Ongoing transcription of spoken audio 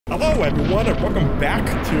Hello everyone and welcome back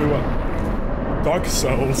to Dark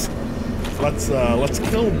Souls. Let's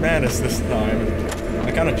kill Manus this time.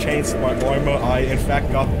 I kind of changed my armor. I in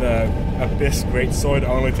fact got the Abyss Greatsword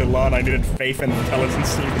only to learn I needed faith and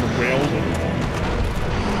intelligence to even wield.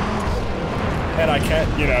 And I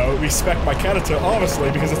can't, you know, respect my character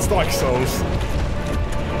obviously because it's Dark Souls.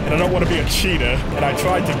 And I don't want to be a cheater. And I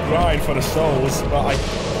tried to grind for the souls, but I...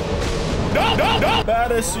 No!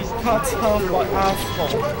 Manus, you cut off my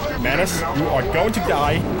asshole. Manus, you are going to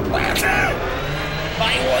die.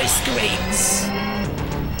 My voice screams.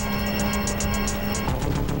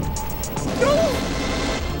 No!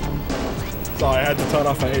 Sorry, I had to turn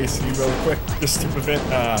off my AC real quick just to prevent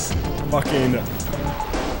fucking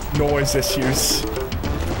noise issues.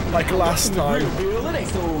 Like last time.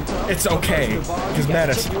 It's okay, because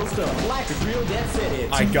Manus,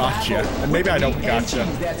 I got you. And maybe I don't got you.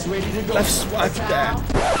 Let's swipe that.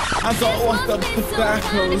 I don't want the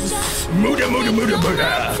tobaccos. Muda.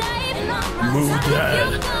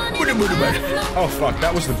 Oh fuck,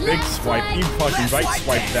 that was the big swipe. He fucking right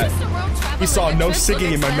swiped that. He saw no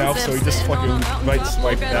ciggy in my mouth, so he just fucking right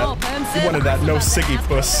swiped that. He wanted that no ciggy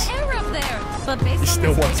puss. He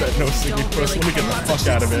still wants that no ciggy puss. Let me get the fuck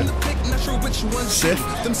out of here. Sith,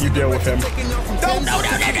 you deal with him. No.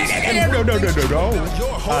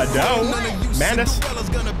 Manus,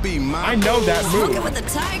 I know that move.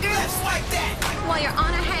 While you're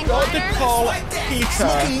on a hang Don't call Peter.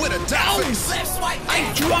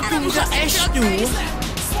 I'm drunk in the S2.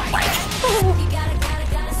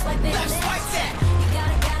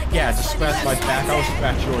 Yeah, just scratch my back. I'll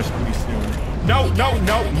scratch yours pretty soon. No.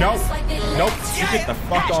 Nope. You get the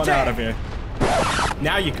fuck on out of here.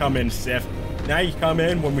 Now you come in, Sif. Now you come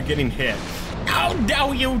in when we're getting hit. Oh,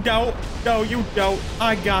 no, you don't. No, you don't.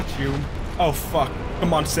 I got you. Oh, fuck.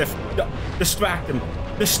 Come on, Sif. Distract him.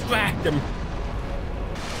 Distract him.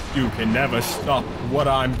 You can never stop what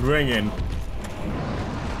I'm bringing.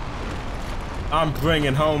 I'm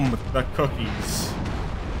bringing home the cookies.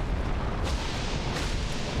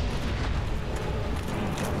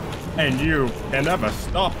 And you can never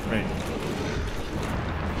stop me.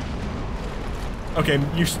 Okay,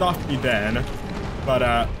 you stopped me then, but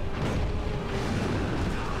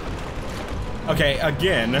okay,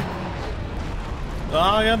 again.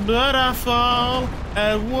 I am beautiful,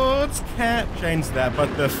 and words can't change that,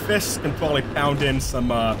 but the fists can probably pound in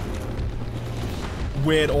some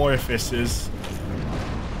weird orifices.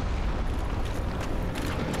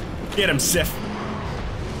 Get him, Sif.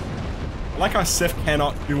 I like how Sif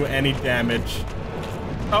cannot do any damage.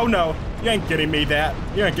 Oh no, you ain't getting me that.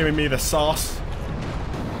 You ain't giving me the sauce.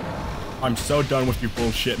 I'm so done with you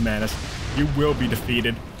bullshit, Manus. You will be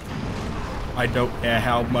defeated. I don't care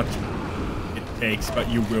how much it takes, but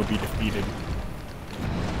you will be defeated.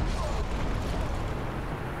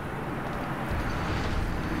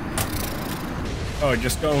 Oh,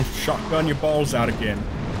 just go shotgun your balls out again.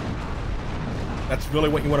 That's really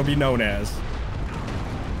what you want to be known as.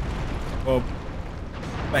 Well,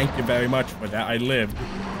 thank you very much for that. I lived.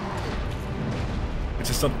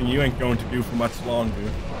 Which is something you ain't going to do for much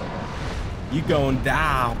longer. You going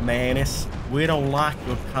down, Manus. We don't like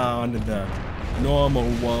your kind of the normal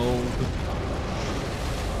world.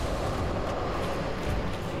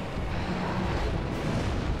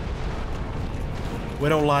 We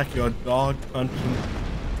don't like your dog punching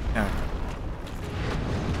kind.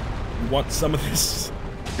 You want some of this?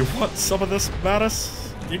 You want some of this,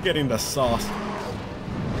 Manus? You're getting the sauce.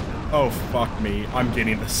 Oh, fuck me. I'm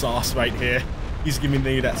getting the sauce right here. He's giving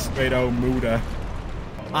me that straight old Muda.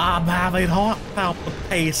 I'm having heart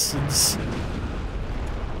palpitations.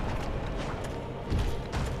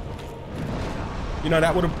 You know,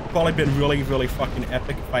 that would have probably been really, really fucking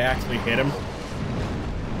epic if I actually hit him.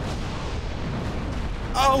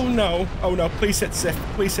 Oh no. Oh no. Please hit Sif.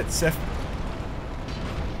 Please hit Sif.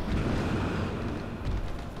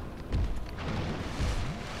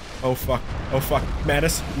 Oh fuck. Oh fuck.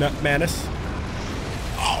 Manus. No, Manus.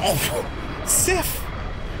 Oh! Sif!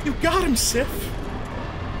 You got him, Sif!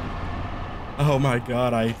 Oh my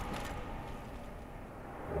god,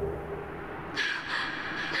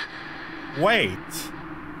 Wait!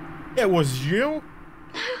 It was you?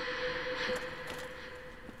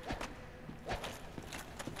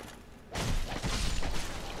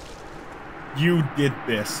 You did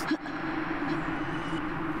this.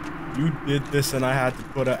 You did this and I had to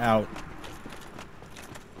put her out.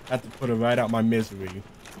 Had to put her right out my misery.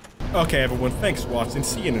 Okay everyone, thanks for watching.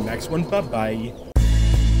 See you in the next one. Bye-bye.